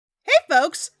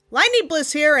folks, Lightning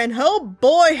Bliss here, and oh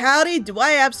boy howdy do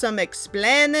I have some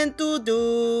explaining to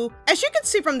do. As you can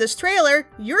see from this trailer,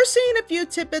 you're seeing a few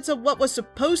tidbits of what was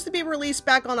supposed to be released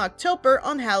back on October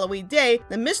on Halloween Day,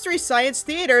 the Mystery Science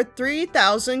Theater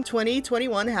 3000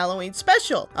 2021 Halloween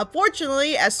Special.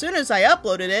 Unfortunately, as soon as I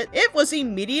uploaded it, it was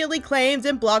immediately claimed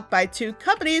and blocked by two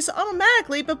companies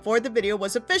automatically before the video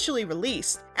was officially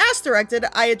released. As directed,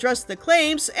 I addressed the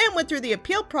claims and went through the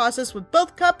appeal process with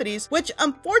both companies, which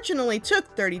unfortunately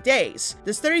took 30 days.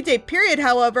 This 30-day period,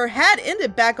 however, had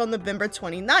ended back on November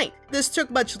 29th. This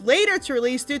took much later to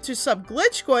release due to some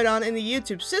glitch going on in the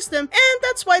YouTube system, and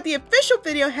that's why the official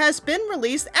video has been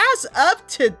released as of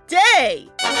today.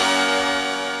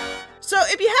 So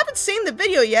if you haven't seen the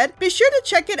video yet, be sure to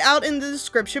check it out in the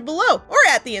description below or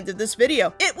at the end of this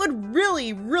video. It would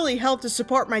really help to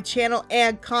support my channel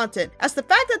and content, as the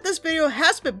fact that this video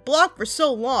has been blocked for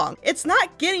so long, it's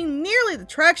not getting nearly the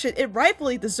traction it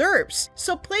rightfully deserves.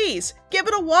 So please, give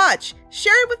it a watch,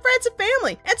 share it with friends and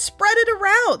family, and spread it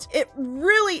around. It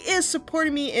really is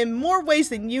supporting me in more ways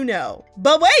than you know.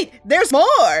 But wait, there's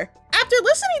more! After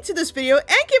listening to this video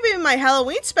and giving my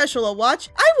Halloween special a watch,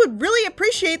 I would really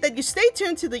appreciate that you stay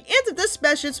tuned to the end of this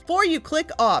special before you click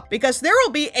off, because there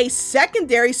will be a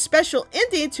secondary special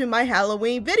ending to my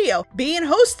Halloween video, being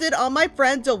hosted on my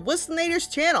friend DaWillstanator's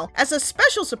channel as a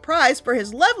special surprise for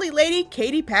his lovely lady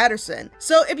Katie Patterson.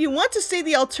 So if you want to see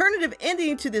the alternative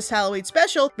ending to this Halloween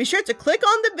special, be sure to click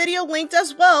on the video linked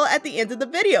as well at the end of the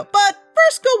video. But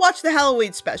first, go watch the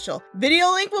Halloween special. Video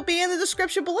link will be in the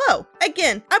description below.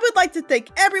 Again, I would like to thank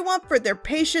everyone for their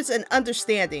patience and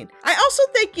understanding. I also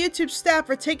thank YouTube staff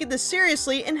for taking this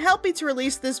seriously and helping to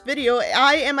release this video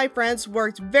I and my friends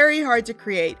worked very hard to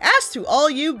create. As to all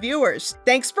you viewers,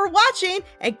 thanks for watching,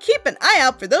 and keep an eye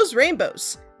out for those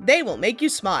rainbows. They will make you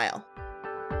smile.